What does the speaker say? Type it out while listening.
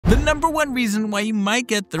The number one reason why you might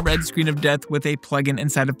get the red screen of death with a plugin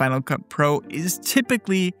inside of Final Cut Pro is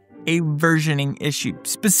typically a versioning issue,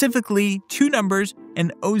 specifically two numbers,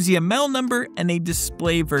 an OZML number and a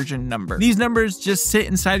display version number. These numbers just sit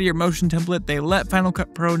inside of your motion template. They let Final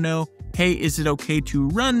Cut Pro know, hey, is it okay to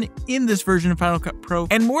run in this version of Final Cut Pro?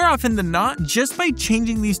 And more often than not, just by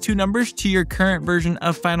changing these two numbers to your current version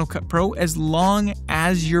of Final Cut Pro, as long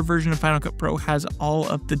as your version of Final Cut Pro has all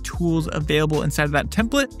of the tools available inside of that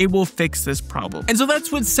template, it will fix this problem. And so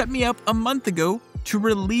that's what set me up a month ago to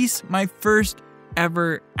release my first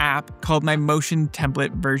ever app called my Motion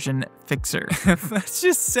Template Version Fixer. Let's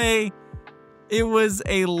just say it was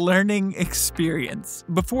a learning experience.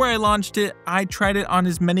 Before I launched it, I tried it on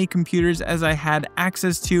as many computers as I had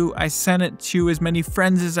access to. I sent it to as many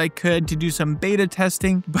friends as I could to do some beta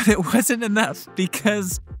testing, but it wasn't enough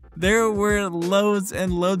because there were loads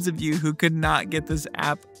and loads of you who could not get this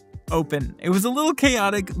app open. It was a little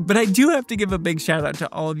chaotic, but I do have to give a big shout out to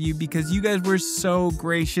all of you because you guys were so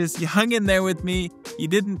gracious. You hung in there with me. You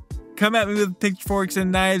didn't come at me with pitchforks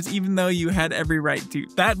and knives, even though you had every right to.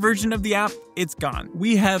 That version of the app, it's gone.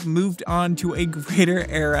 We have moved on to a greater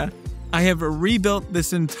era. I have rebuilt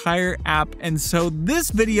this entire app, and so this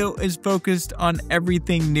video is focused on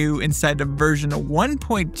everything new inside of version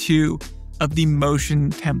 1.2 of the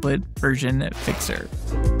Motion Template Version Fixer.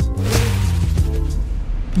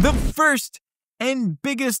 The first and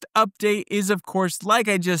biggest update is, of course, like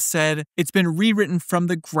I just said, it's been rewritten from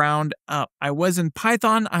the ground up. I was in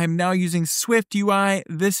Python, I'm now using Swift UI.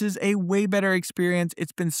 This is a way better experience.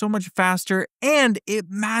 It's been so much faster, and it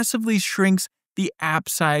massively shrinks the app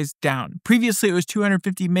size down. Previously, it was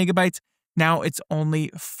 250 megabytes. Now it's only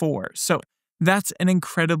 4. So that's an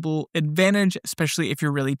incredible advantage, especially if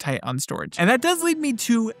you're really tight on storage. And that does lead me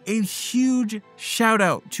to a huge shout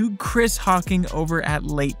out to Chris Hawking over at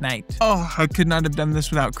LateNite. Oh, I could not have done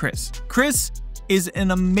this without Chris. Chris is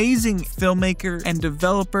an amazing filmmaker and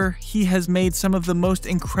developer. He has made some of the most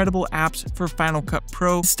incredible apps for Final Cut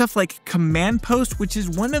Pro. Stuff like Command Post, which is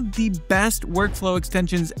one of the best workflow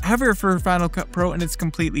extensions ever for Final Cut Pro, and it's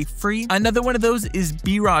completely free. Another one of those is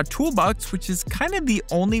B-Raw Toolbox, which is kind of the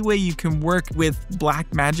only way you can work with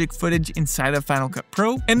Blackmagic footage inside of Final Cut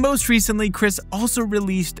Pro. And most recently, Chris also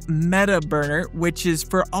released Meta Burner, which is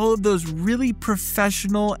for all of those really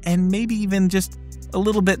professional and maybe even just a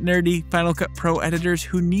little bit nerdy Final Cut Pro editors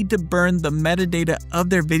who need to burn the metadata of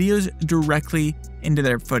their videos directly into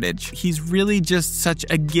their footage. He's really just such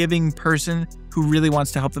a giving person who really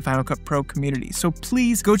wants to help the Final Cut Pro community. So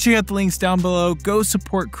please go check out the links down below. Go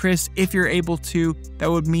support Chris if you're able to. That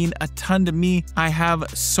would mean a ton to me. I have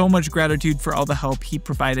so much gratitude for all the help he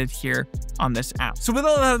provided here on this app. So with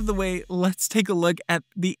all that out of the way, let's take a look at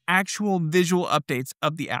the actual visual updates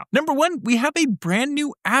of the app. Number one, we have a brand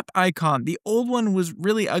new app icon. The old one was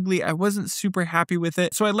really ugly. I wasn't super happy with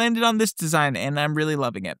it, so I landed on this design and I'm really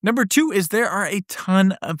loving it. Number two is there are a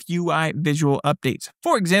ton of UI visual updates.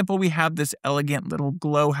 For example, we have this elegant little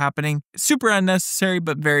glow happening. Super unnecessary,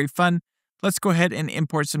 but very fun. Let's go ahead and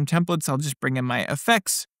import some templates. I'll just bring in my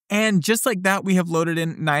effects. And just like that, we have loaded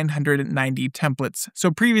in 990 templates.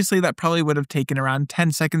 So previously that probably would have taken around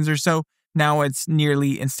 10 seconds or so. Now it's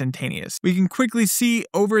nearly instantaneous. We can quickly see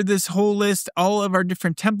over this whole list all of our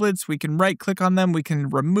different templates. We can right click on them. We can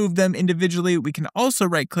remove them individually. We can also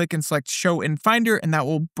right click and select Show in Finder, and that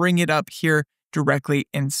will bring it up here directly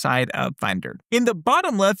inside of Finder. In the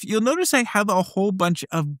bottom left, you'll notice I have a whole bunch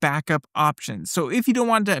of backup options. So if you don't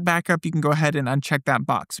want to back up, you can go ahead and uncheck that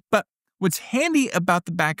box. But what's handy about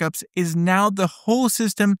the backups is now the whole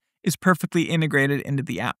system is perfectly integrated into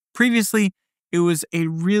the app. Previously, it was a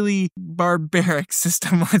really barbaric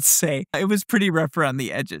system, let's say. It was pretty rough around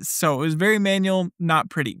the edges. So it was very manual, not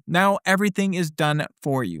pretty. Now everything is done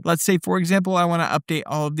for you. Let's say, for example, I want to update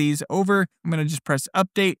all of these over. I'm going to just press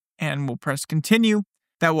update and we'll press continue.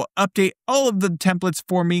 That will update all of the templates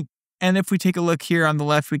for me. And if we take a look here on the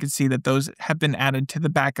left, we can see that those have been added to the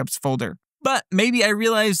backups folder. But maybe I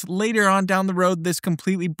realized later on down the road, this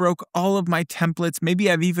completely broke all of my templates. Maybe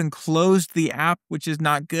I've even closed the app, which is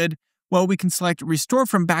not good. Well, we can select restore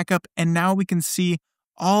from backup, and now we can see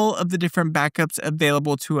all of the different backups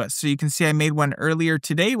available to us. So you can see I made one earlier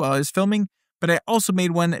today while I was filming, but I also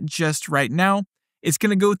made one just right now. It's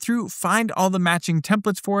going to go through, find all the matching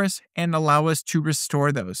templates for us, and allow us to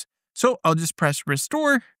restore those. So I'll just press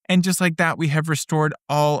restore, and just like that, we have restored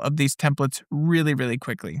all of these templates really, really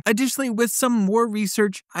quickly. Additionally, with some more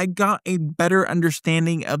research, I got a better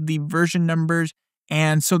understanding of the version numbers,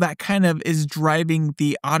 and so that kind of is driving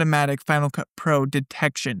the automatic Final Cut Pro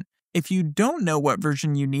detection. If you don't know what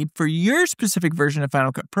version you need for your specific version of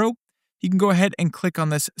Final Cut Pro, you can go ahead and click on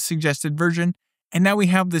this suggested version, And now we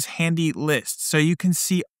have this handy list. So you can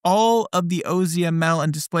see all of the OZML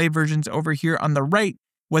and display versions over here on the right,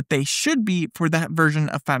 what they should be for that version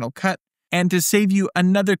of Final Cut. And to save you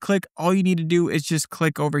another click, all you need to do is just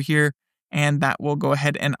click over here, and that will go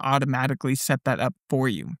ahead and automatically set that up for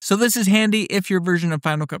you. So this is handy if your version of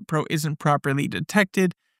Final Cut Pro isn't properly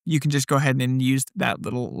detected. You can just go ahead and use that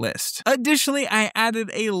little list. Additionally, I added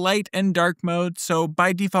a light and dark mode. So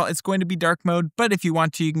by default, it's going to be dark mode, but if you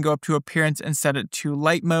want to, you can go up to appearance and set it to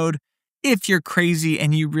light mode if you're crazy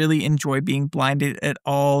and you really enjoy being blinded at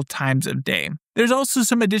all times of day. There's also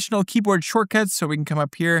some additional keyboard shortcuts, so we can come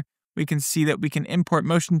up here. We can see that we can import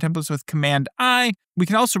motion templates with Command-I. We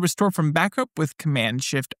can also restore from backup with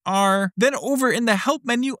Command-Shift-R. Then over in the help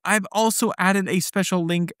menu, I've also added a special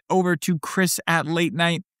link over to Chris at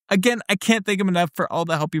LateNite. Again, I can't thank him enough for all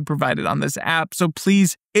the help you provided on this app. So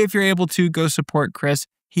please, if you're able to, go support Chris.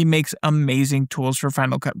 He makes amazing tools for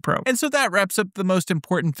Final Cut Pro. And so that wraps up the most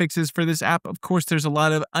important fixes for this app. Of course, there's a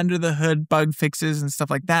lot of under the hood bug fixes and stuff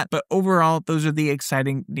like that, but overall, those are the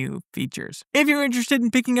exciting new features. If you're interested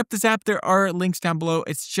in picking up this app, there are links down below.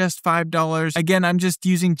 It's just $5. Again, I'm just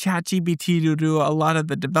using ChatGPT to do a lot of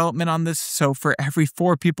the development on this. So for every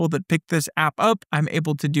 4 people that pick this app up, I'm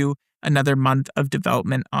able to do another month of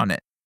development on it.